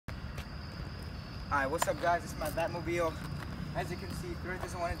Alright, what's up guys? This is my Batmobile. As you can see, Thread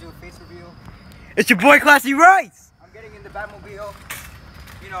doesn't want to do a face reveal. It's your boy Classy Rice! I'm getting in the Batmobile.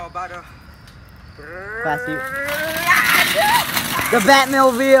 You know, about a... Classy. The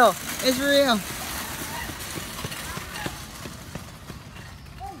Batmobile! It's real!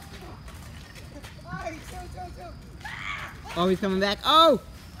 Oh, he's coming back. Oh!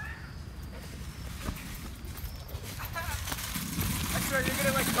 I swear you're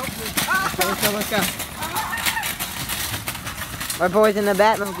gonna like help me. Let's go. Our boy's in the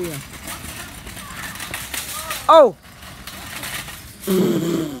Batmobile. Oh!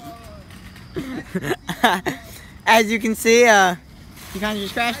 As you can see, he kind of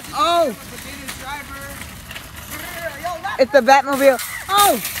just crashed. Oh! It's the Batmobile.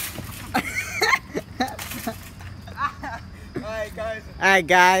 Oh! Alright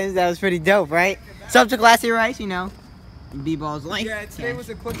guys, that was pretty dope, right? Sub to Classy Rice, you know. B-Ball's like. Yeah, today was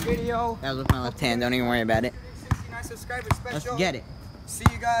a quick video. That was with my left hand, don't even worry about it. 69 subscribers special. Let's get it. See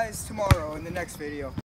you guys tomorrow in the next video.